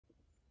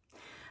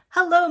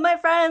Hello, my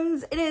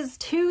friends. It is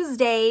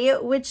Tuesday,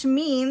 which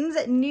means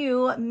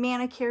new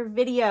manicure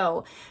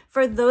video.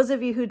 For those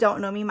of you who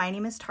don't know me, my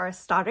name is Tara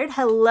Stoddard.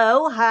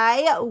 Hello,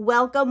 hi,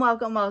 welcome,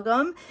 welcome,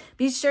 welcome.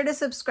 Be sure to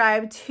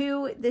subscribe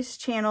to this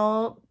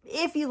channel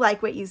if you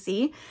like what you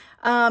see,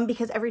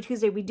 because every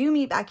Tuesday we do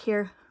meet back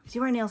here,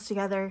 do our nails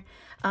together,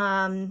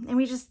 and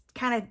we just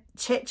kind of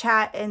chit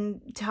chat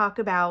and talk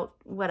about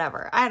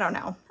whatever. I don't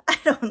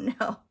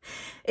know.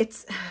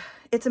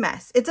 It's a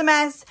mess. It's a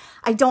mess.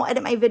 I don't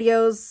edit my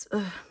videos.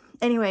 Ugh.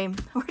 Anyway,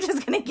 we're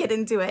just going to get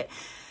into it.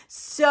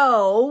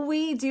 So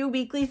we do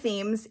weekly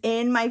themes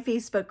in my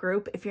Facebook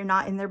group. If you're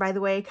not in there, by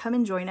the way, come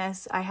and join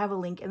us. I have a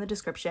link in the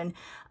description.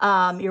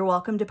 You're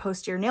welcome to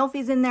post your nail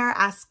fees in there,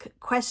 ask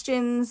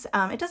questions.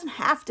 It doesn't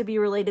have to be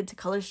related to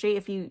Color Street.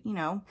 If you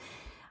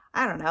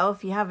I don't know,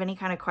 if you have any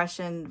kind of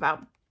question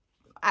about,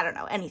 I don't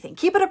know, anything.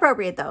 Keep it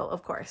appropriate though,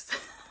 of course.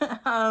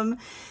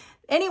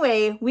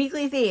 Anyway,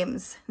 weekly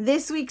themes.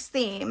 This week's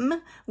theme,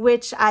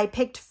 which I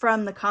picked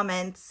from the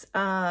comments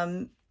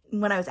when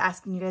I was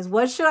asking you guys,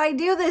 what should I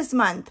do this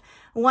month?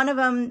 One of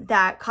them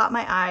that caught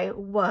my eye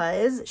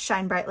was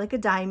Shine Bright Like a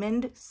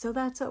Diamond. So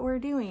that's what we're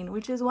doing,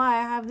 which is why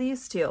I have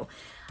these two.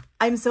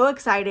 I'm so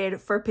excited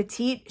for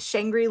Petite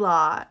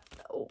Shangri-La.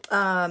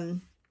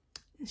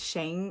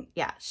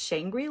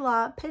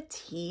 Shangri-La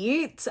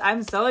Petite.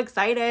 I'm so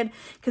excited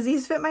because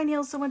these fit my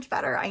nails so much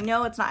better. I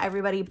know it's not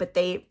everybody, but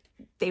they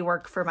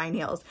work for my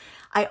nails.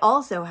 I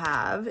also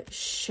have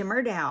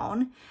Shimmer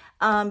Down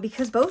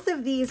because both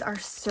of these are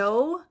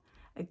so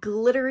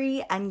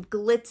glittery and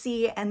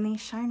glitzy and they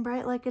shine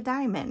bright like a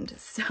diamond.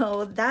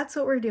 So that's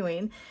what we're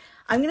doing.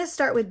 I'm going to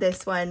start with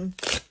this one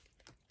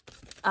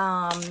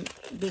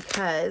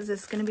because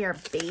it's going to be our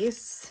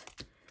base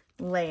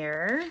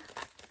layer.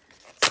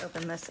 Let's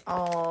open this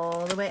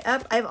all the way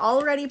up. I've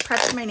already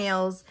prepped my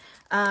nails.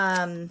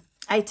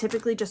 I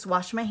typically just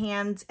wash my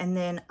hands and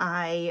then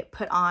I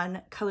put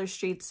on Color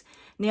Street's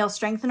nail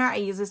strengthener. I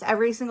use this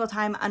every single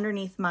time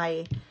underneath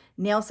my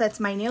nail sets.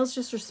 My nails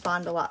just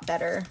respond a lot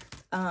better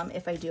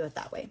if I do it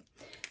that way.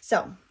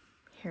 So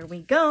here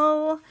we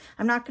go.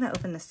 I'm not going to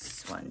open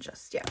this one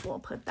just yet. We'll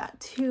put that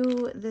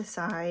to the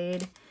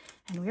side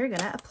and we're going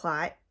to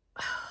apply.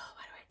 Oh,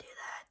 why do I do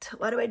that?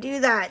 Why do I do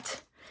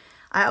that?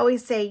 I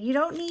always say you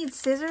don't need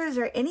scissors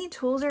or any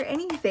tools or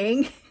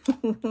anything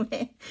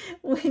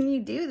when you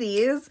do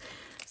these.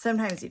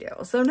 Sometimes you do.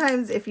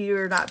 Sometimes if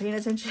you're not paying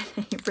attention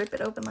and you rip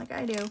it open like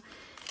I do,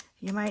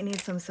 you might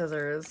need some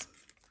scissors.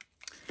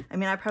 I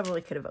mean, I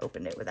probably could have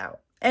opened it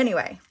without.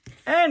 Anyway.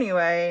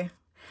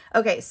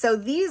 Okay, so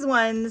these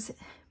ones,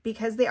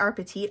 because they are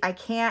petite,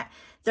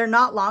 they're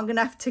not long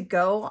enough to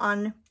go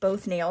on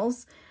both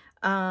nails.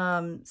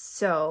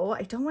 So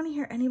I don't want to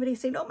hear anybody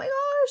say, oh my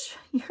gosh,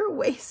 you're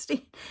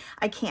wasting.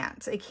 I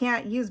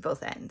can't use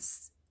both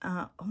ends.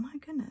 Oh my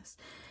goodness,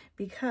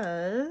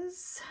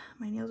 because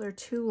my nails are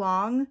too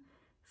long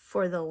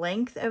for the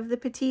length of the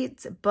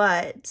petites,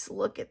 but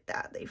look at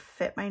that. They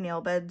fit my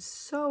nail bed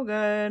so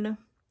good.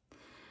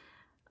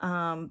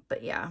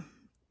 But yeah,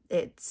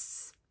 it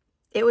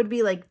would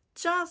be like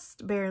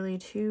just barely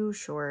too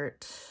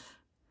short.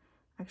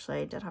 Actually,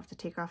 I did have to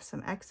take off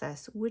some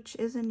excess, which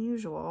is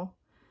unusual.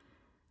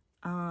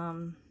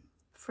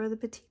 For the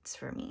petites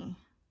for me.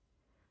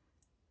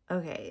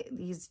 Okay,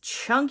 these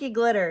chunky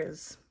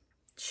glitters.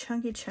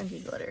 Chunky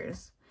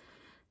glitters.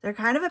 They're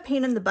kind of a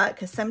pain in the butt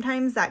because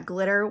sometimes that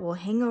glitter will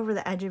hang over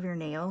the edge of your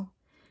nail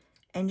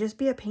and just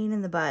be a pain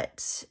in the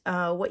butt.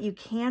 What you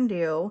can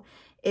do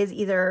is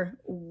either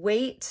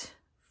wait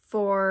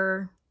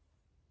for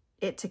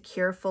it to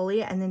cure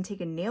fully and then take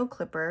a nail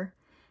clipper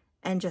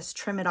and just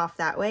trim it off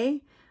that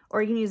way.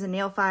 Or you can use a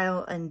nail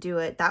file and do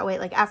it that way,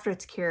 like after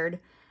it's cured.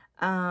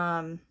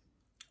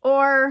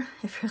 Or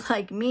if you're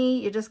like me,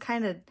 you just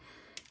kind of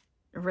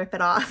rip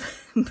it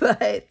off.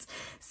 But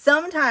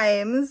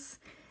sometimes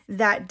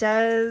that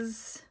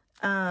does,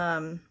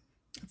 let's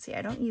see,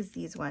 I don't use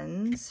these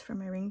ones for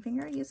my ring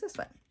finger. I use this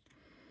one,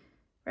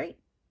 right?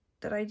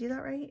 Did I do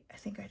that right? I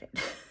think I did.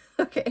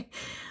 Okay.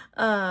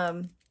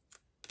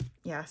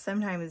 Yeah,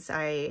 sometimes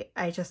I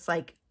just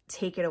like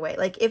take it away.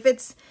 Like if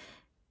it's,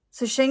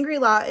 so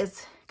Shangri-La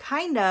is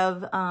kind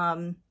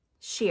of,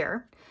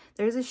 sheer.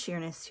 There's a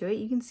sheerness to it.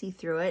 You can see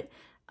through it.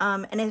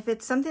 And if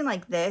it's something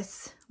like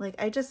this, like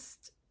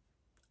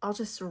I'll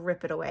just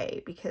rip it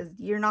away because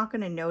you're not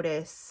going to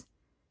notice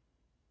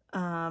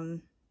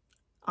on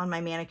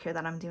my manicure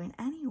that I'm doing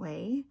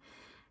anyway,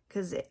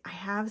 because I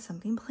have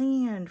something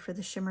planned for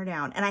the Shimmer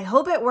Down and I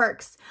hope it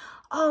works.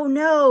 Oh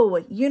no,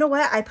 you know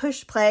what? I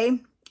pushed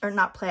play, or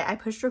not play, I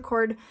pushed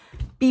record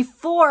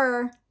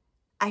before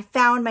I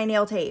found my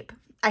nail tape.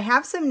 I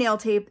have some nail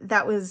tape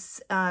that was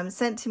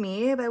sent to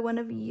me by one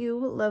of you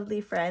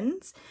lovely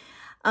friends.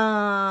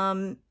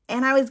 And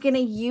I was going to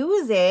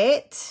use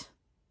it,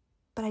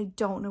 but I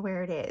don't know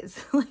where it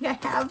is. Like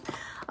I have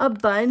a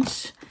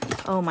bunch.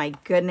 Oh my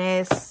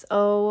goodness.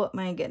 Oh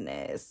my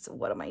goodness.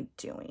 What am I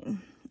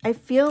doing? I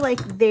feel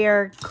like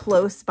they're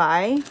close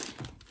by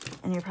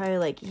and you're probably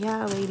like,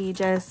 yeah, lady,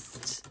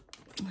 just,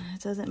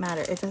 it doesn't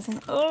matter. It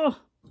doesn't, oh,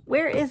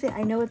 Where is it?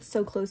 I know it's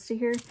so close to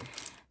here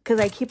because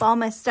I keep all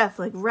my stuff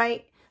like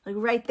right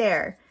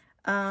there.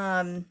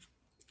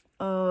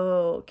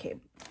 Okay,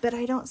 but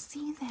I don't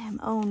see them.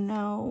 Oh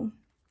no.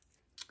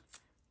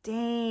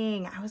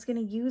 Dang, I was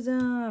gonna use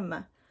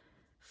them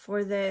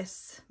for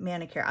this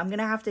manicure. I'm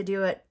gonna have to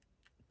do it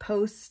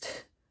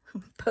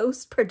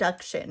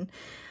post-production.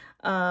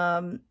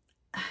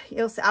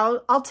 You'll see,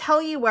 I'll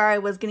tell you where I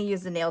was gonna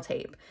use the nail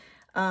tape.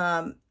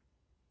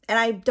 And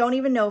I don't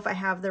even know if I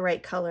have the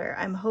right color.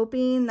 I'm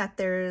hoping that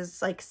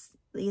there's like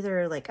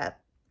either like a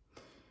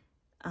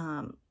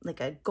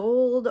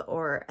gold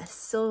or a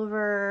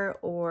silver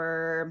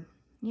or,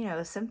 you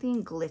know,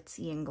 something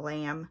glitzy and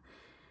glam.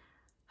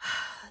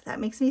 That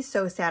makes me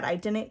so sad. I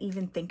didn't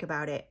even think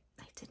about it.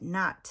 I did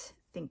not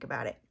think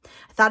about it.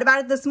 I thought about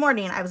it this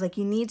morning. I was like,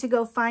 you need to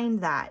go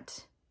find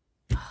that.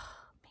 Oh,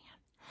 man.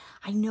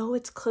 I know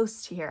it's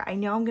close to here. I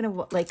know I'm going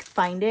to like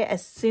find it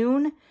as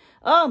soon.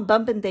 Oh, I'm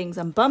bumping things.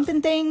 Okay.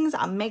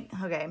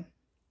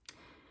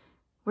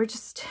 We're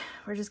just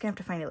going to have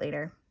to find it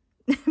later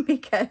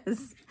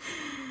because,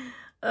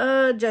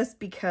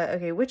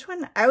 okay, which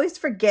one? I always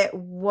forget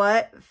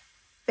what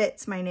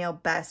fits my nail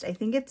best. I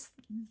think it's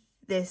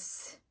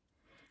this.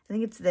 I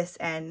think it's this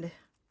end.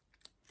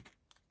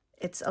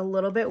 It's a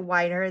little bit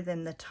wider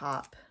than the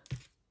top.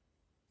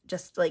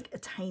 Just like a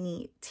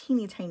teeny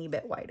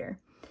bit wider.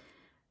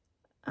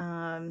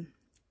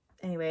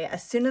 Anyway,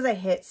 as soon as I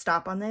hit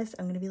stop on this,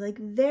 I'm going to be like,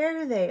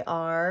 there they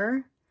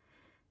are.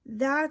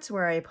 That's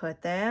where I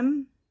put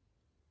them.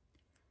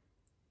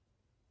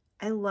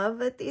 I love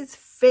that these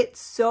fit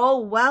so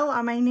well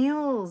on my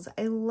nails.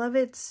 I love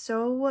it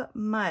so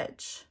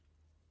much.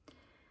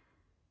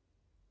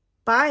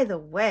 By the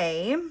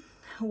way,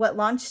 what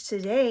launched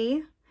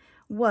today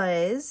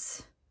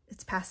was,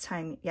 it's past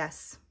time,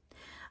 yes.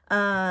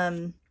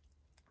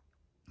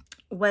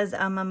 There's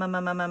a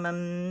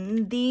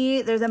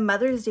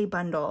Mother's Day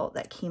bundle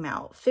that came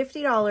out,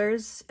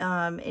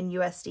 $50 in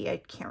USD. I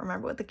can't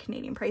remember what the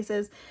Canadian price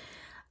is.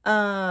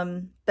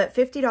 But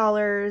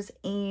 $50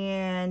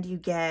 and you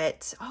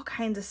get all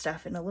kinds of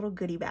stuff in a little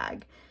goodie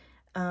bag.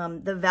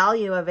 The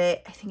value of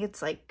it, I think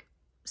it's like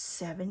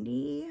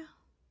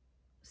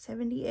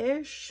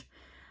 70-ish.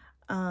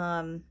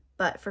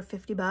 But for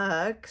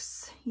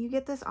 $50, you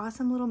get this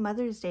awesome little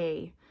Mother's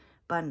Day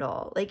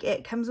bundle. Like,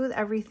 it comes with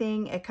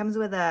everything. It comes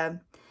with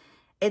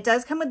it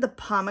does come with the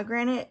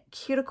pomegranate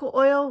cuticle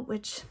oil,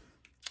 which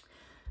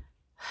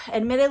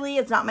admittedly,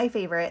 it's not my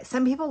favorite.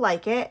 Some people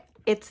like it.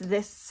 It's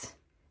this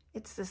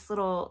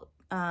little,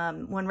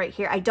 one right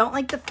here. I don't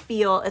like the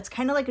feel. It's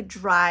kind of like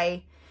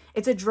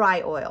it's a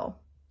dry oil.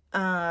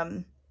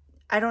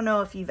 I don't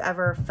know if you've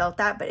ever felt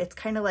that, but it's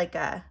kind of like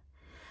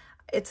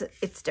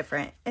it's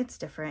different. It's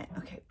different.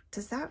 Okay.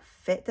 Does that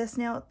fit this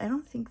nail? I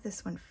don't think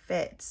this one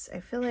fits.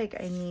 I feel like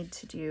I need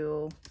to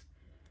do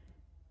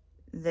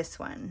this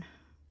one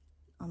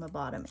on the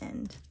bottom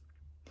end.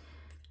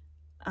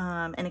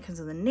 And it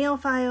comes with a nail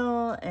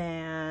file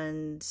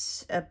and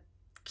a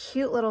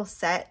cute little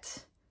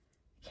set.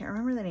 I can't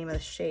remember the name of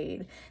the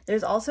shade.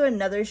 There's also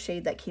another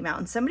shade that came out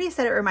and somebody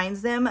said it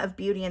reminds them of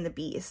Beauty and the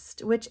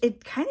Beast, which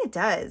it kind of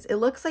does. It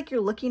looks like you're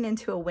looking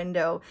into a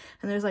window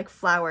and there's like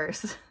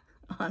flowers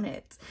on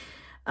it.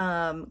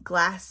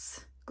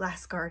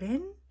 Glass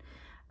garden,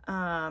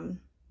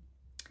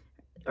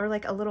 or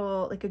like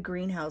a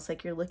greenhouse,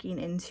 like you're looking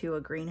into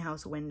a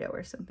greenhouse window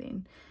or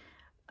something.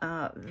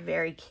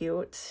 Very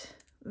cute.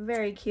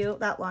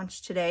 That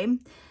launched today.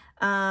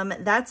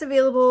 That's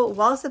available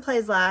while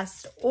supplies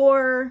last,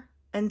 or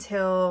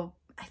until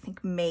I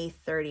think May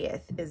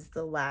 30th is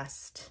the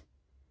last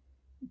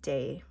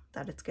day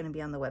that it's going to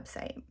be on the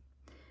website.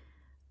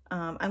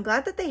 I'm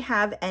glad that they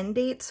have end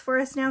dates for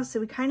us now,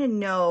 so we kind of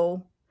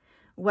know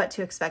what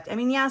to expect. I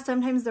mean, yeah,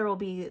 sometimes there will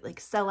be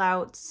like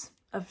sellouts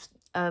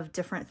of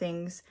different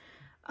things,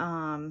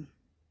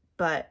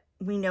 but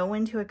we know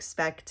when to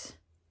expect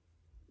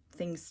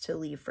things to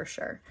leave for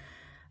sure.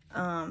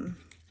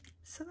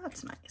 So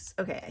that's nice.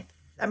 Okay,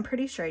 I'm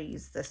pretty sure I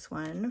used this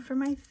one for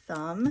my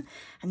thumb,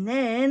 and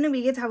then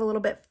we get to have a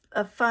little bit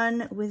of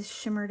fun with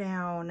Shimmer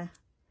Down.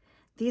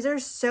 These are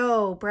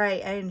so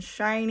bright and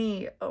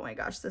shiny. Oh my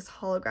gosh, this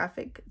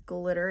holographic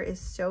glitter is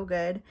so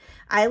good.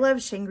 I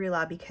love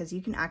Shangri-La because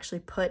you can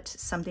actually put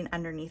something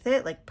underneath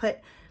it, like put,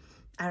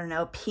 I don't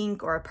know,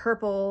 pink or a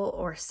purple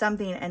or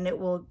something, and it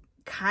will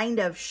kind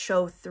of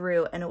show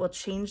through and it will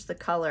change the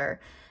color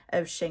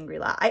of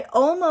Shangri-La. I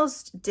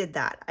almost did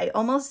that. I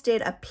almost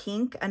did a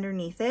pink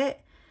underneath it,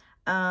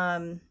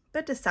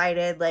 but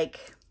decided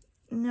like,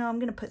 no, I'm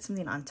going to put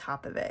something on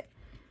top of it.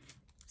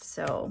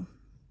 So...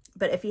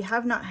 But if you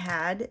have not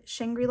had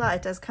Shangri-La,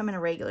 it does come in a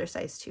regular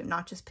size too,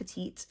 not just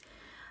petite.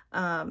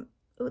 Oh,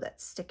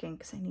 that's sticking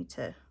because I need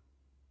to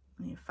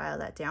file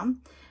that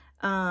down.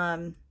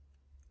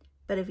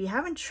 But if you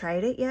haven't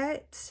tried it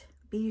yet,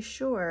 be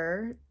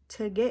sure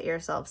to get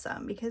yourself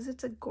some because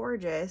it's a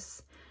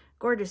gorgeous,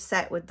 gorgeous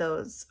set with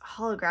those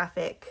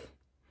holographic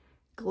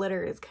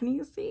glitters. Can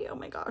you see? Oh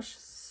my gosh,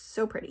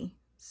 so pretty.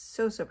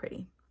 So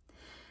pretty.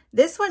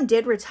 This one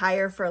did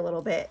retire for a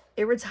little bit.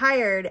 It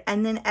retired,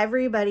 and then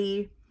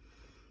everybody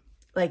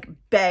like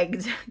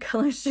begged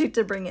Color Street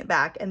to bring it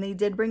back, and they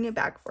did bring it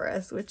back for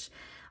us, which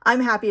I'm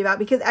happy about,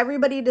 because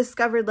everybody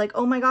discovered like,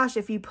 oh my gosh,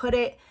 if you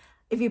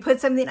put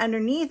something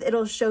underneath,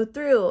 it'll show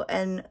through,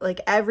 and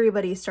like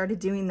everybody started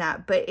doing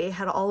that, but it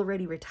had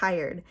already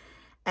retired.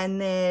 And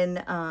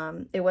then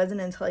it wasn't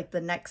until like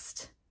the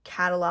next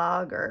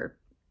catalog, or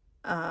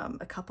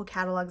a couple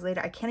catalogs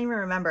later, I can't even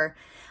remember.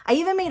 I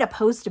even made a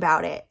post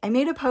about it. I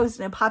made a post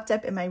and it popped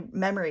up in my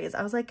memories.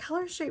 I was like,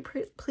 Color Street,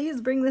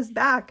 please bring this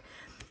back.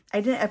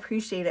 I didn't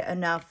appreciate it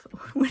enough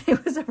when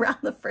it was around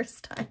the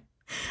first time.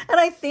 And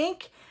I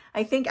think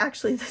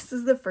actually this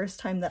is the first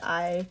time that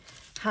I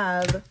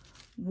have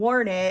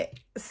worn it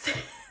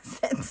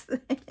since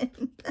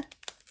then.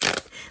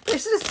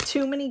 There's just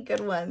too many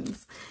good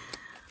ones.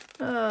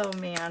 Oh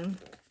man.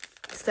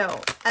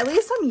 So at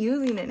least I'm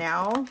using it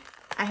now.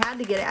 I had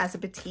to get it as a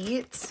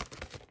petite.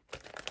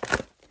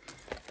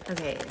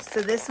 Okay,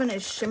 so this one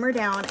is Shimmer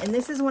Down, and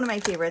this is one of my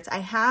favorites. I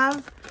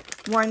have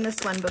worn this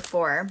one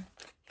before.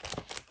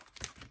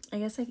 I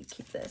guess I could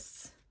keep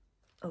this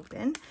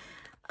open.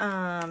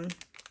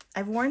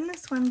 I've worn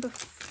this one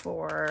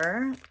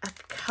before a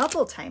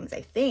couple times,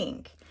 I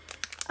think.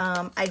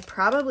 I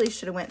probably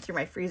should have went through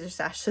my freezer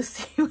stash to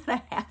see what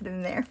I had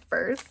in there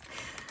first,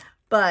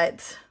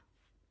 but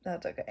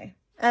that's okay.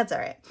 That's all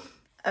right.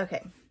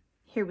 Okay,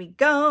 here we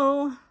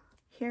go.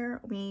 Here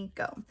we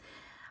go.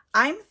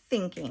 I'm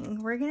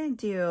thinking we're going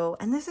to do,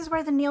 and this is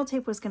where the nail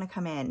tape was going to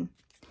come in.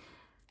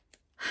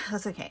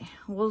 That's okay.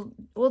 We'll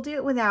do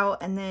it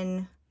without, and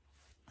then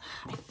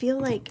I feel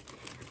like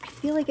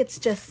it's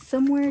just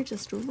somewhere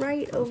just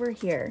right over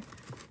here.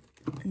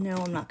 No,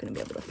 I'm not going to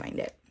be able to find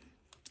it.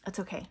 That's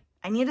okay.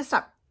 I need to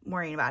stop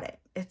worrying about it.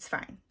 It's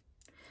fine.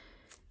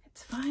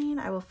 It's fine.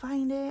 I will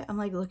find it. I'm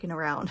like looking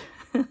around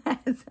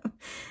as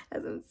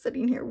I'm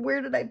sitting here.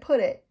 Where did I put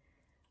it?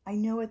 I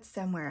know it's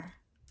somewhere.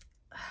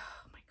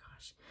 Oh my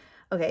gosh.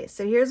 Okay,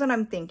 so here's what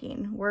I'm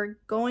thinking. We're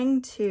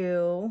going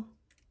to,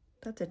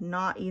 that did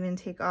not even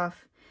take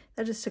off.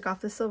 That just took off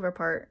the silver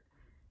part.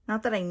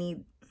 Not that I don't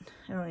need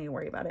to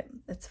worry about it.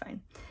 It's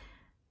fine.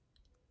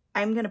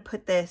 I'm going to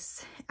put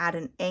this at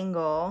an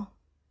angle.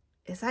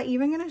 Is that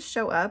even going to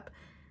show up?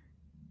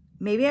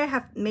 Maybe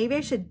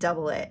I should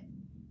double it.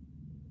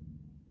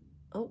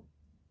 Oh,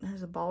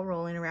 there's a ball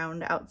rolling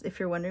around out. If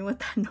you're wondering what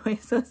that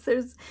noise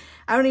was,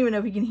 I don't even know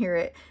if you can hear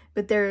it,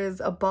 but there is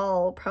a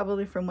ball,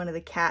 probably from one of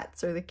the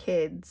cats or the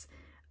kids,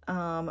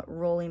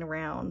 rolling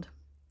around.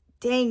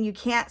 Dang, you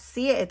can't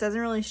see it. It doesn't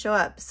really show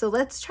up. So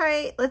let's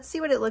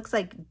see what it looks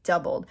like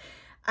doubled.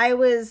 I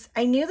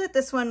knew that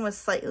this one was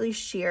slightly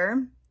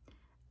sheer,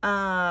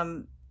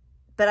 but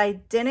I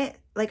didn't,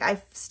 like, I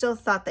still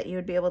thought that you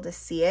would be able to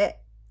see it.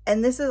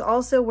 And this is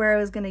also where I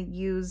was going to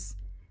use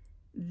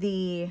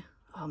the,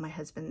 oh, my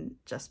husband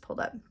just pulled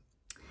up.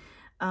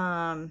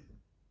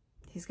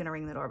 He's going to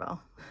ring the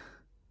doorbell.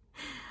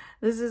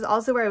 This is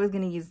also where I was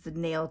going to use the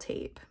nail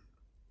tape.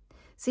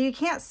 So you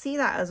can't see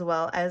that as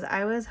well as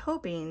I was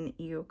hoping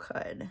you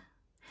could.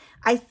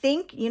 I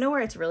think, you know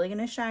where it's really going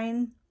to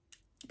shine?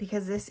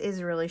 Because this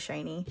is really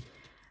shiny.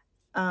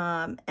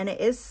 And it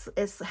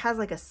has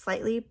like a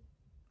slightly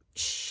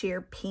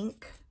sheer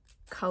pink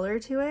color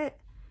to it.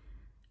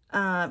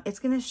 It's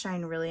going to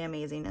shine really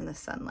amazing in the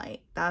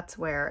sunlight. That's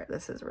where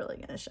this is really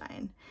going to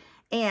shine.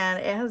 And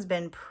it has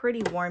been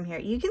pretty warm here.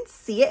 You can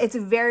see it. It's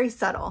very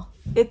subtle.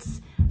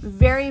 It's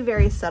very,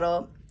 very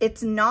subtle.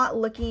 It's not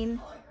looking...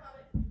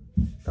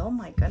 Oh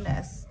my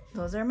goodness.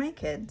 Those are my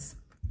kids.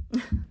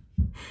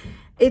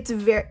 It's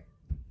very...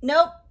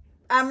 Nope.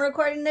 I'm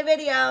recording the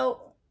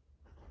video.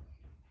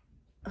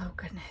 Oh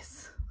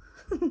goodness.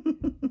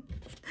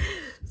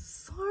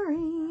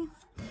 Sorry.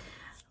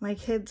 My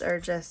kids are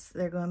just,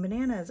 they're going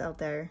bananas out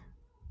there.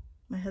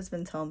 My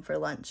husband's home for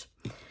lunch.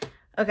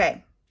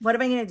 Okay, what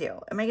am I going to do?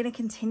 Am I going to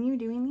continue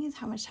doing these?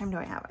 How much time do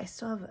I have? I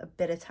still have a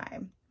bit of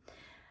time.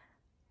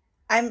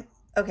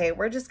 Okay,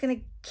 we're just going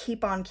to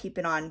keep on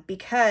keeping on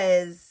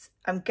because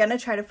I'm going to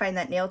try to find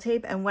that nail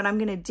tape. And what I'm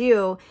going to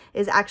do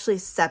is actually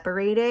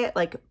separate it,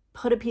 like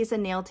put a piece of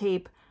nail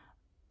tape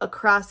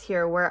across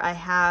here where I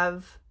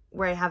have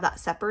that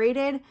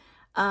separated.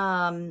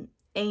 And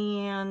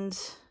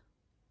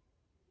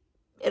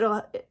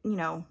it'll, you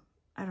know,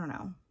 I don't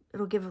know.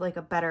 It'll give like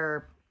a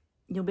better,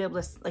 you'll be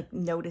able to like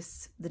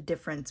notice the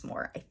difference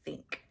more, I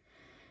think.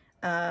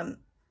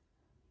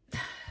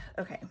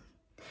 Okay.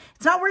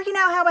 It's not working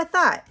out how I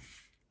thought.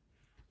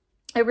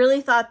 I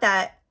really thought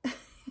that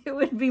it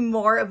would be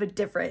more of a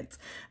difference,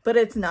 but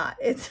it's not.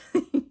 It's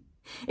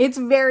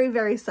very,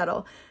 very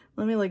subtle.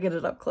 Let me look at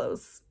it up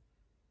close.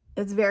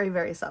 It's very,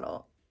 very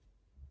subtle.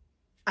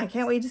 I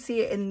can't wait to see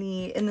it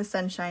in the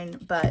sunshine,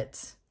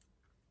 but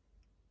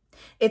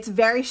it's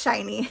very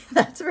shiny.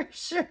 That's for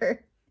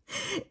sure.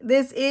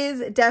 This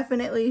is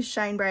definitely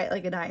shine bright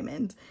like a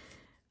diamond.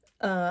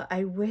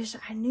 I wish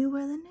I knew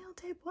where the nail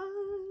tape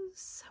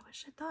was. I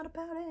wish I thought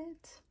about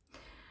it.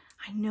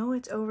 I know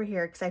it's over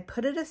here because I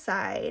put it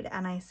aside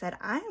and I said,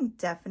 I am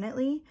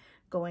definitely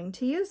going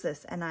to use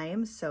this and I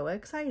am so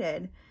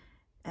excited.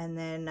 And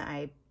then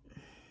I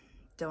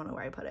don't know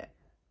where I put it.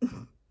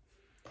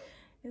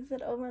 Is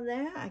it over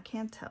there? I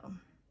can't tell.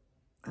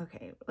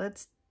 Okay,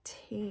 let's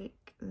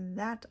take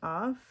that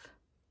off.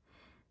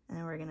 And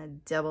then we're gonna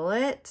double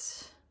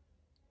it.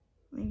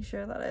 Make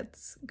sure that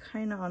it's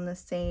kind of on the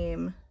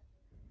same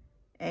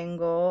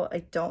angle. I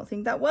don't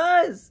think that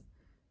was.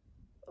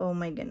 Oh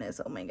my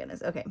goodness, oh my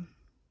goodness. Okay.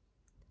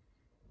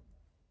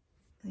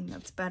 I think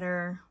that's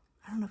better.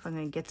 I don't know if I'm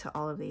gonna get to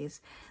all of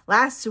these.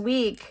 Last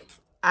week,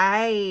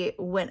 I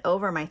went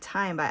over my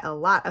time by a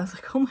lot. I was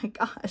like, oh my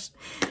gosh.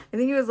 I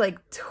think it was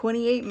like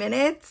 28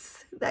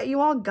 minutes that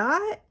you all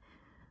got.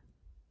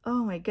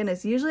 Oh my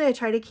goodness. Usually I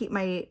try to keep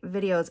my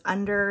videos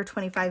under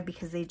 25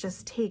 because they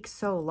just take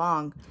so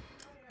long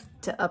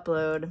to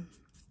upload.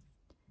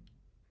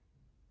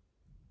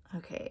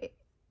 Okay.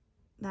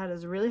 That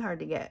is really hard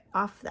to get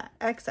off that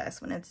excess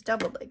when it's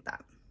doubled like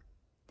that.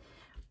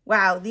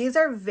 Wow. These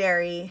are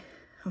very,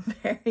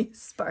 very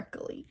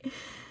sparkly.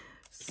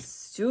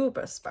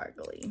 Super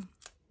sparkly.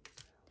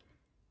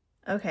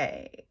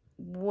 Okay,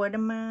 what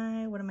am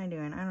I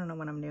doing? I don't know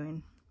what I'm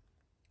doing.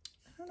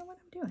 I don't know what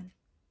I'm doing.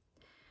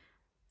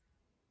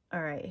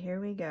 All right, here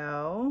we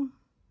go.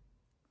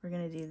 We're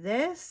gonna do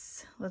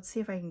this. Let's see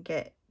if I can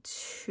get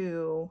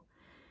 2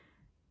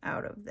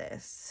 out of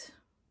this.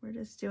 We're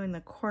just doing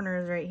the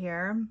corners right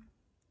here,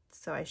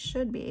 so I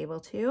should be able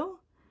to.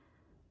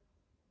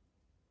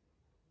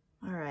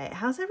 All right,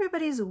 how's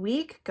everybody's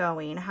week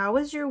going? How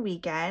was your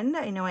weekend?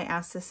 I know I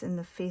asked this in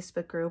the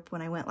Facebook group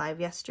when I went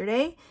live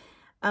yesterday.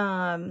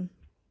 I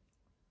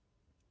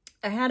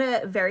had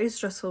a very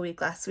stressful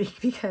week last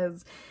week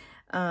because,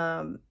 you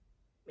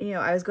know,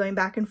 I was going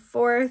back and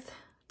forth,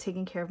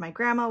 taking care of my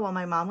grandma while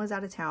my mom was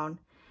out of town.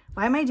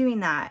 Why am I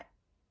doing that?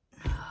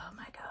 Oh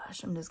my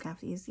gosh, I'm just gonna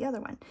have to use the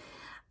other one.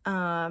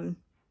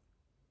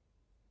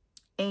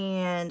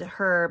 And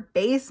her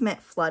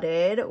basement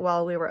flooded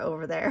while we were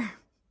over there.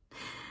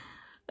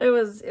 It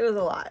was a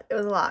lot. It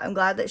was a lot. I'm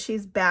glad that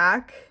she's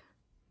back.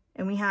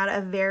 And we had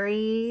a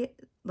very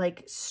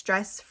like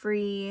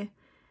stress-free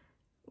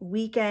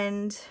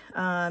weekend.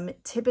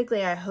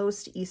 Typically I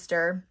host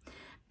Easter,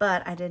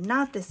 but I did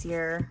not this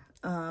year.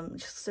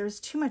 Just there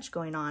was too much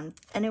going on.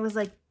 And it was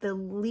like the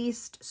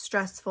least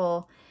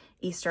stressful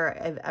Easter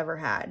I've ever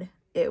had.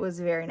 It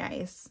was very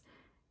nice.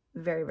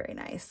 Very, very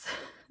nice.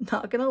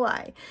 Not gonna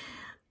lie.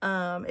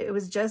 It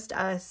was just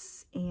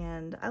us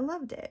and I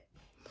loved it.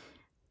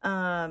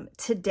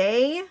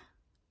 Today,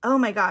 oh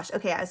my gosh.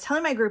 Okay. I was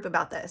telling my group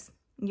about this.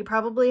 You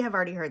probably have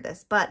already heard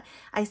this, but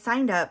I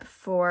signed up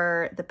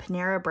for the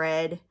Panera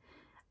Bread.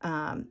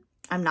 I'm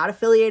not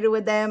affiliated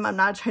with them. I'm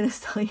not trying to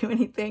sell you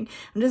anything.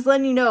 I'm just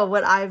letting you know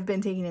what I've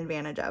been taking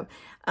advantage of.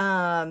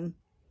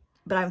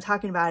 But I'm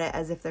talking about it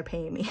as if they're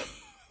paying me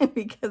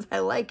because I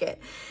like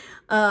it.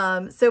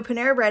 So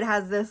Panera Bread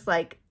has this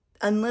like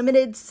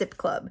unlimited sip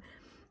club,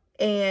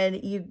 and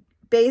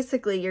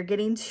you're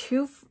getting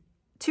two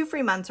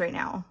free months right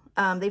now.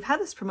 They've had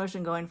this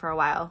promotion going for a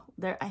while.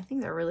 I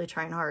think they're really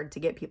trying hard to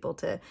get people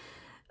to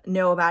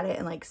know about it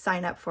and like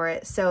sign up for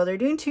it. So they're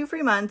doing 2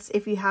 free months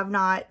if you have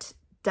not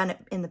done it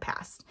in the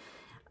past.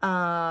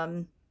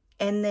 And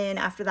then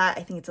after that,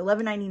 I think it's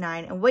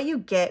 $11.99. And what you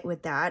get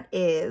with that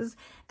is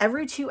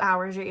every 2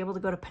 hours, you're able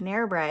to go to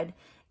Panera Bread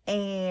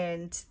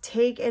and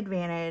take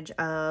advantage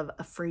of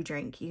a free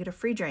drink. You get a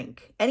free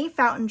drink, any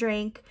fountain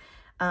drink,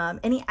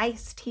 any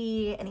iced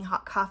tea, any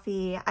hot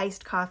coffee,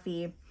 iced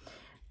coffee.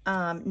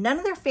 None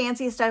of their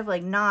fancy stuff,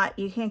 like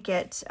you can't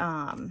get,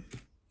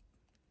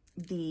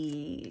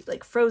 the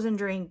like frozen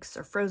drinks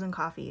or frozen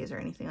coffees or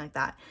anything like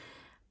that.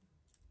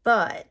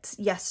 But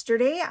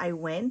yesterday I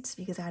went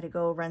because I had to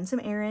go run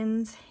some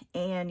errands,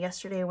 and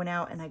yesterday I went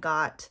out and I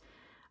got,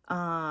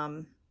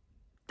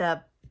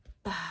 the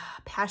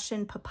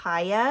passion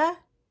papaya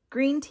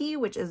green tea,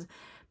 which is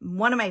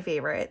one of my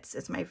favorites.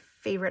 It's my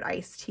favorite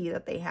iced tea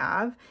that they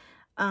have.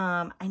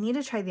 I need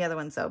to try the other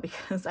ones though,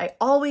 because I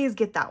always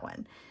get that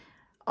one.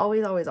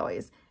 Always, always,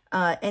 always.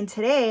 And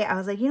today I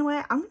was like, you know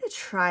what? I'm going to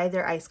try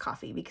their iced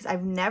coffee because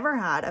I've never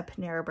had a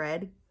Panera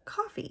Bread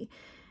coffee.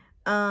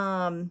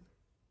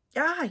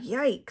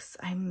 Yikes.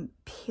 I'm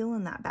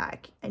peeling that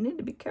back. I need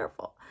to be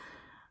careful.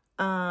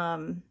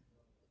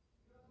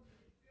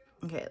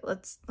 Okay,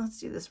 let's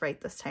do this right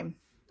this time.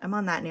 I'm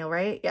on that nail,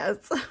 right?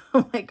 Yes.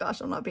 Oh my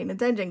gosh, I'm not paying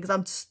attention because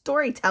I'm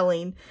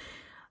storytelling.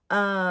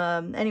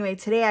 Anyway,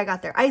 today I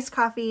got their iced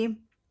coffee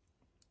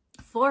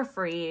for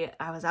free.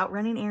 I was out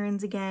running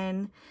errands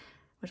again,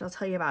 which I'll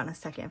tell you about in a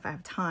second if I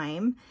have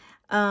time.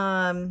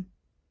 I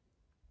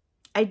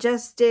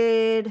just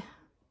did,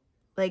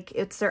 like,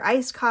 it's their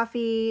iced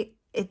coffee.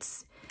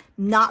 It's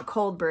not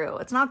cold brew.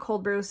 It's not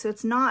cold brew, so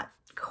it's not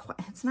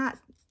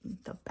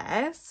the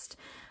best.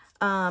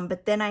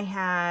 But then I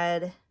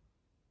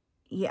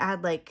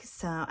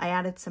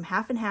added some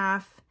half and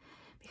half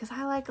because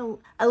I like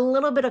a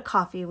little bit of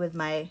coffee with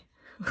my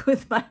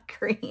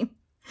cream.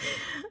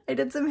 I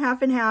did some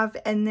half and half,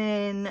 and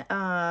then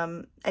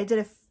I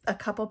did a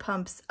couple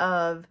pumps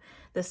of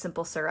the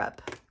simple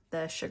syrup,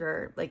 the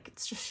sugar, like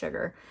it's just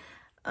sugar.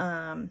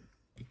 And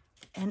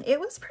it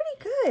was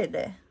pretty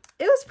good.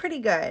 was pretty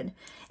good.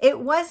 It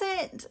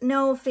wasn't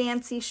no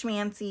fancy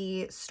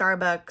schmancy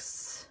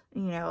Starbucks,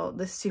 you know,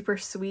 the super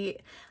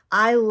sweet.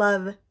 I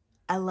love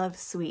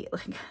sweet.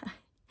 Like,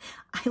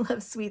 I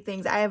love sweet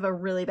things. I have a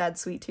really bad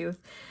sweet tooth.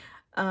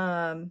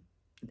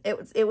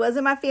 It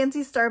wasn't my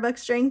fancy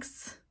Starbucks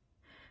drinks,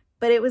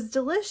 but it was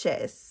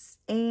delicious,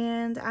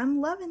 and I'm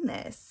loving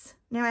this.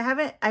 Now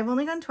I've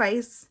only gone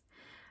twice.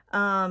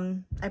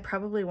 I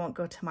probably won't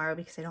go tomorrow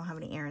because I don't have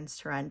any errands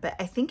to run, but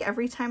I think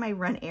every time I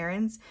run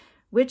errands,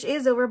 which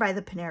is over by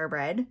the Panera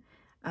Bread,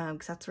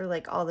 because that's where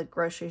like all the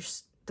grocery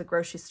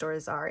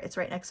stores are. It's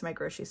right next to my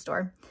grocery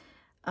store.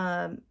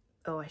 Oh,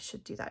 I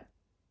should do that.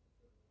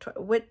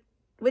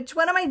 Which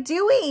one am I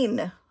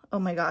doing? Oh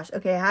my gosh.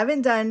 Okay, I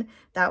haven't done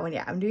that one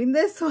yet. I'm doing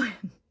this one.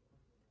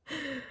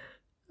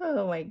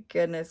 Oh my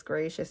goodness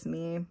gracious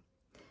me.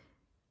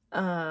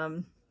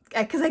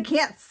 Because I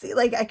can't see,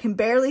 like, I can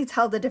barely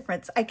tell the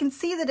difference. I can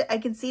see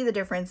the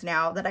difference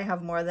now that I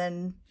have more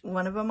than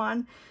one of them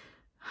on.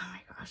 Oh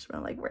my gosh,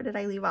 I'm like, where did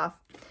I leave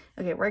off?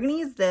 Okay, we're gonna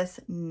use this,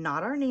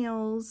 not our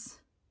nails.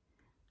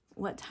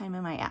 What time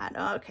am I at?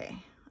 Okay,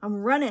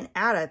 I'm running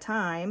out of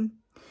time.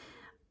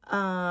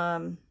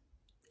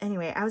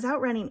 Anyway, I was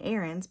out running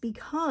errands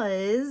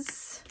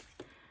because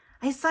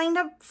I signed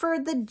up for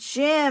the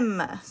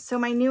gym. So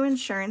my new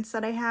insurance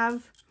that I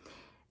have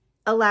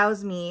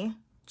allows me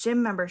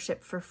gym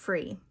membership for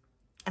free.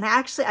 And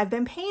I've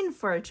been paying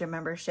for a gym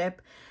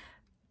membership,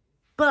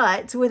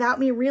 but without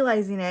me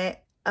realizing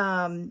it,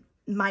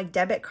 my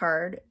debit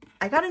card,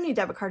 I got a new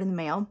debit card in the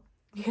mail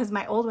because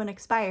my old one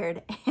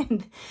expired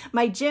and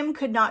my gym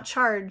could not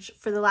charge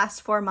for the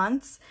last 4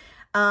 months.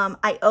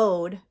 I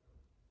owed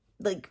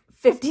like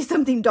 $50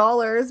 something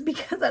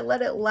because I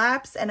let it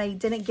lapse and I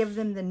didn't give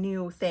them the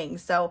new thing.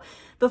 So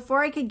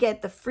before I could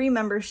get the free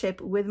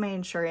membership with my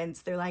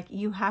insurance, they're like,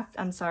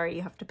 I'm sorry,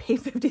 you have to pay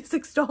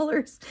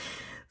 $56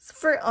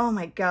 for, oh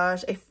my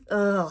gosh.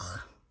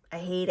 I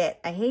hate it.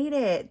 I hate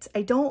it.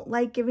 I don't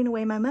like giving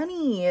away my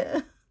money.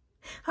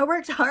 I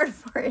worked hard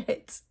for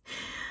it.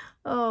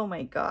 Oh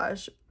my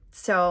gosh.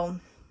 So,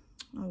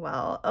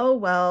 oh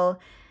well,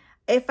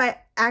 if I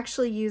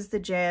actually use the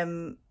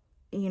gym,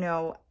 you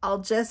know, I'll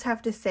just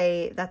have to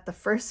say that the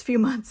first few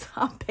months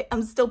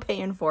I'm still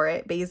paying for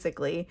it,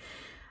 basically,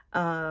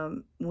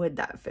 with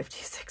that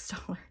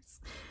 $56.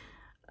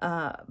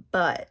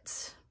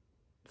 But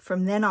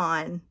from then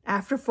on,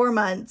 after 4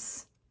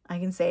 months, I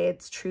can say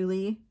it's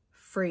truly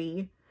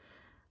free.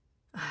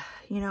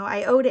 You know,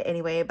 I owed it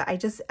anyway, but I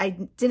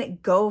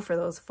didn't go for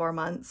those 4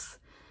 months,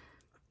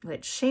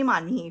 which shame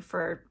on me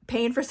for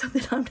paying for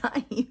something I'm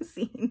not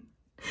using.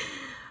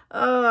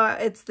 Oh,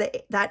 it's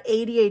that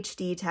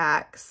ADHD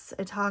tax.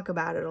 I talk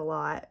about it a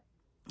lot.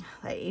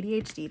 That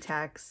ADHD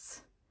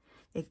tax,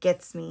 it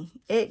gets me.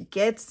 It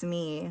gets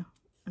me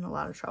in a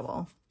lot of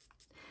trouble.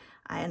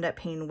 I end up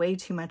paying way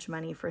too much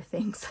money for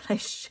things that I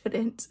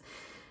shouldn't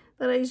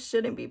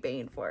be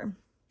paying for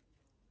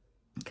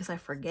because I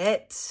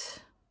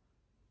forget.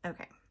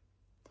 Okay.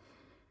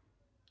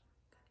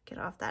 Get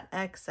off that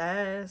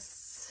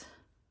excess.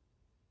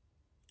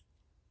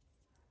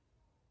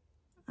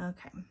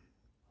 Okay.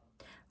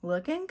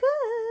 Looking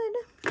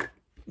good.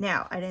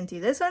 Now, I didn't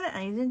do this one, and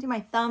I didn't do my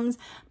thumbs,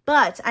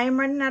 but I am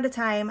running out of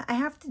time. I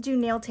have to do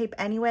nail tape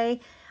anyway.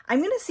 I'm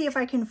going to see if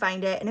I can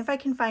find it, and if I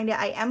can find it,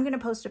 I am going to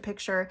post a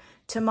picture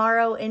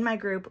tomorrow in my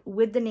group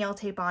with the nail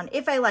tape on,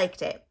 if I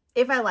liked it,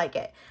 if I like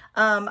it.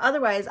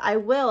 Otherwise, I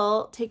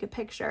will take a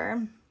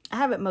picture. I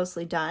have it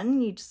mostly done.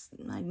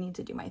 I need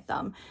to do my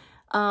thumb.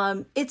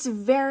 It's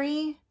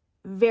very,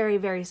 very,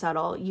 very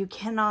subtle. You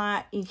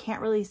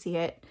can't really see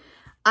it.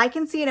 I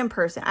can see it in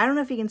person. I don't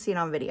know if you can see it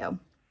on video.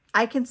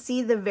 I can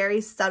see the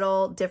very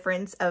subtle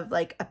difference of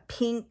like a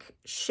pink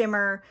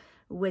shimmer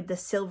with the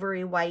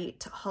silvery white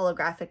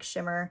holographic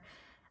shimmer.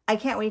 I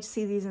can't wait to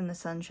see these in the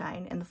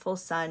sunshine, in the full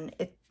sun.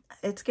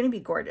 It's going to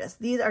be gorgeous.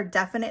 These are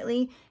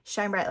definitely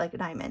shine bright like a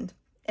diamond.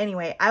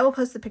 Anyway, I will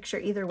post the picture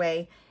either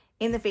way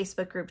in the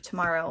Facebook group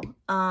tomorrow.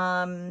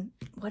 I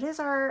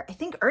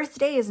think Earth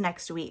Day is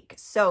next week.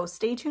 So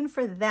stay tuned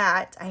for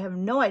that. I have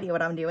no idea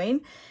what I'm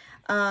doing.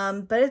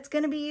 But it's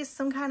going to be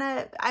some kind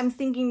of, I'm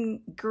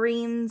thinking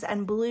greens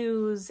and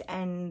blues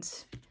and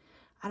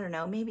I don't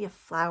know, maybe a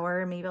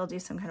flower. Maybe I'll do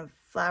some kind of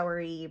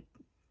flowery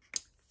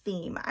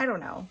theme. I don't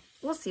know.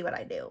 We'll see what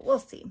I do. We'll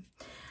see.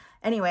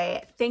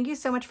 Anyway, thank you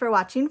so much for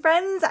watching,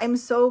 friends. I'm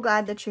so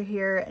glad that you're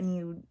here and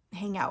you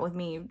hang out with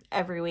me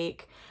every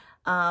week.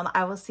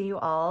 I will see you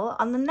all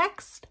on the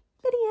next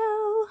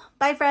video.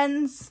 Bye,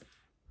 friends.